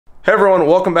Hey everyone,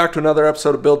 welcome back to another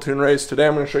episode of Build Tune Race. Today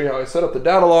I'm going to show you how I set up the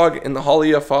data log in the Holley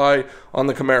EFI on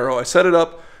the Camaro. I set it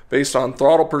up based on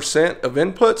throttle percent of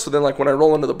input, so then like when I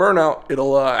roll into the burnout,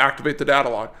 it'll activate the data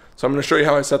log. So I'm going to show you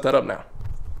how I set that up now.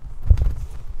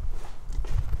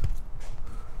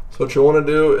 So what you want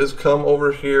to do is come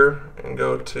over here and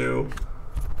go to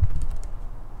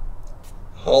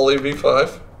Holley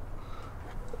V5,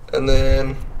 and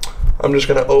then I'm just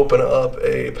going to open up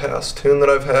a past tune that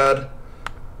I've had.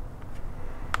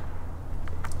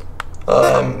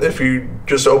 If you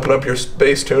just open up your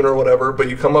base tune or whatever, but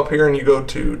you come up here and you go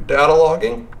to data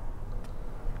logging,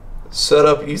 set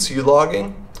up ECU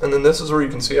logging, and then this is where you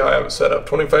can see how I have it set up.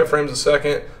 25 frames a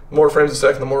second. The more frames a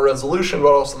second, the more resolution,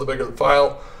 but also the bigger the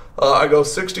file. I go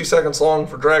 60 seconds long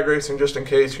for drag racing, just in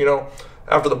case, you know,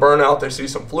 after the burnout they see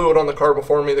some fluid on the car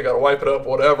before me, they got to wipe it up,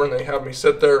 whatever, and they have me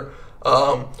sit there,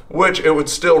 which it would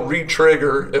still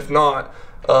re-trigger if not.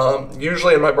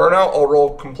 Usually in my burnout, I'll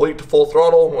roll complete to full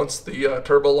throttle. Once the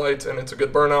turbo lights and it's a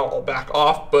good burnout, I'll back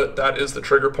off, but that is the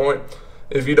trigger point.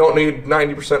 If you don't need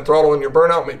 90% throttle in your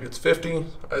burnout, maybe it's 50.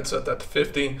 I'd set that to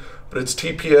 50, but it's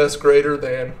TPS greater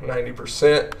than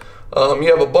 90%. You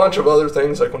have a bunch of other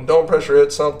things like when dome pressure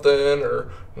hits something,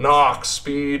 or NOx,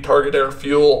 speed, target air,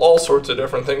 fuel, all sorts of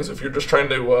different things if you're just trying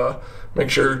to make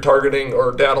sure you're targeting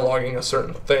or data logging a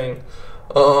certain thing.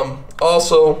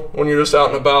 Also, when you're just out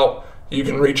and about, you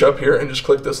can reach up here and just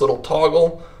click this little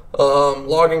toggle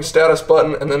logging status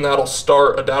button, and then that'll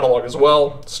start a data log as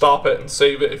well. Stop it and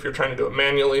save it if you're trying to do it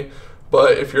manually.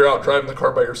 But if you're out driving the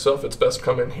car by yourself, it's best to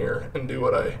come in here and do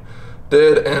what I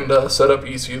did and set up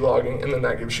ECU logging, and then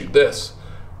that gives you this.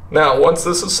 Now, once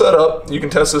this is set up, you can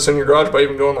test this in your garage by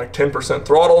even going like 10%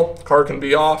 throttle. The car can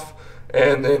be off,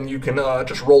 and then you can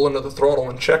just roll into the throttle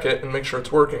and check it and make sure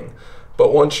it's working.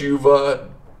 But once you've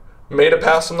made a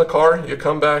pass in the car, you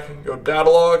come back and go data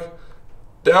log,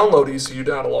 download ECU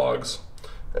data logs,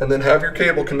 and then have your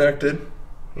cable connected.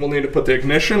 We'll need to put the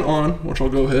ignition on, which I'll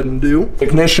go ahead and do.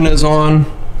 Ignition is on.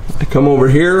 I come over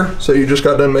here, so you just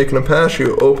got done making a pass,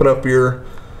 you open up your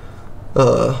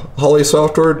Holley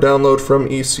software, download from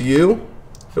ECU.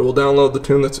 It will download the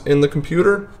tune that's in the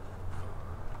computer.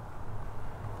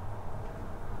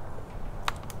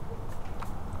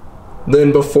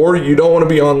 Then before, you don't want to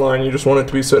be online, you just want it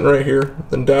to be sitting right here.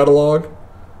 Then data log,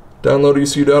 download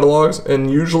ECU data logs,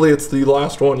 and usually it's the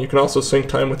last one. You can also sync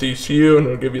time with ECU and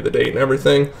it'll give you the date and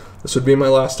everything. This would be my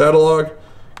last data log.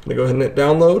 I'm gonna go ahead and hit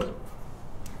download.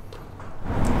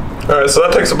 Alright, so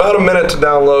that takes about a minute to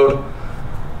download.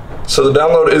 So the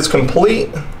download is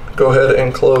complete. Go ahead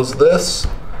and close this.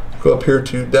 Go up here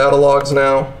to data logs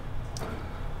now.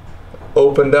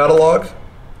 Open data log.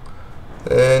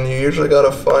 And you usually got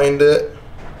to find it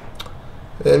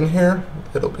in here.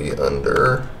 It'll be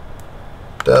under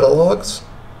data logs.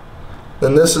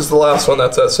 Then this is the last one,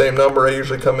 that's that same number. I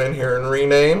usually come in here and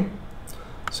rename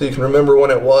so you can remember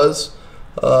when it was.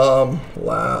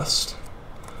 Last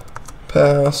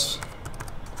pass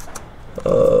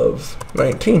of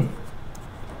 19.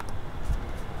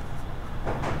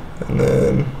 And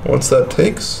then once that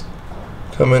takes,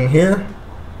 come in here,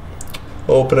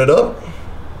 open it up.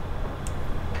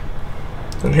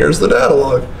 And here's the data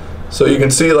log. So you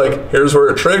can see, like, here's where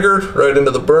it triggered, right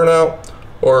into the burnout,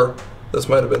 or this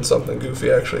might have been something goofy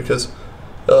actually, because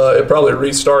it probably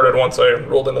restarted once I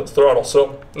rolled into the throttle.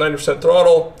 So 90%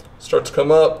 throttle, starts to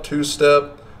come up,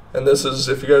 two-step, and this is,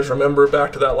 if you guys remember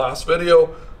back to that last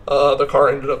video, the car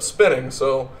ended up spinning.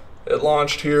 So it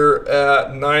launched here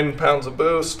at 9 pounds of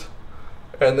boost,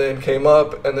 and then came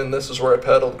up, and then this is where I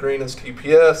pedaled. Green is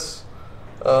TPS,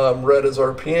 red is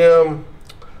RPM,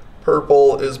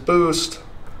 purple is boost,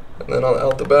 and then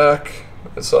out the back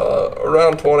it's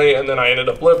around 20, and then I ended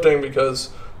up lifting because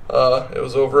it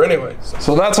was over anyway.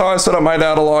 So that's how I set up my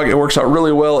data log. It works out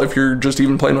really well if you're just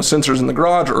even playing with sensors in the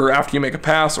garage, or after you make a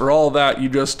pass or all of that. You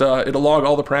just it'll log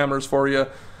all the parameters for you.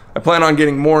 I plan on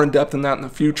getting more in depth in that in the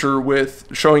future with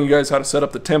showing you guys how to set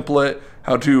up the template,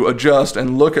 how to adjust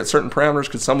and look at certain parameters,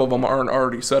 because some of them aren't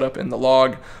already set up in the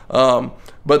log,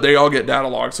 but they all get data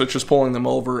logs, so it's just pulling them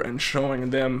over and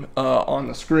showing them on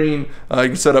the screen. You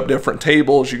can set up different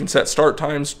tables. You can set start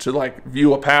times to like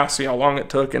view a pass, see how long it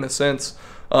took in a sense,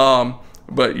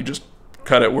 but you just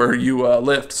cut it where you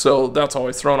lift, so that's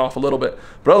always thrown off a little bit,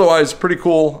 but otherwise pretty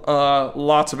cool.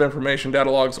 Lots of information.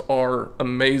 Data logs are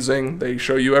amazing. They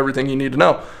show you everything you need to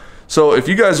know. So if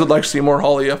you guys would like to see more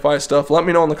Holley EFI stuff, let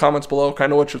me know in the comments below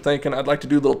kind of what you're thinking. I'd like to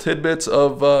do little tidbits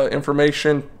of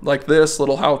information like this,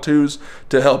 little how-tos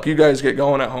to help you guys get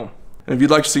going at home. And if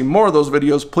you'd like to see more of those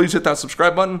videos, please hit that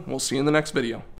subscribe button. We'll see you in the next video.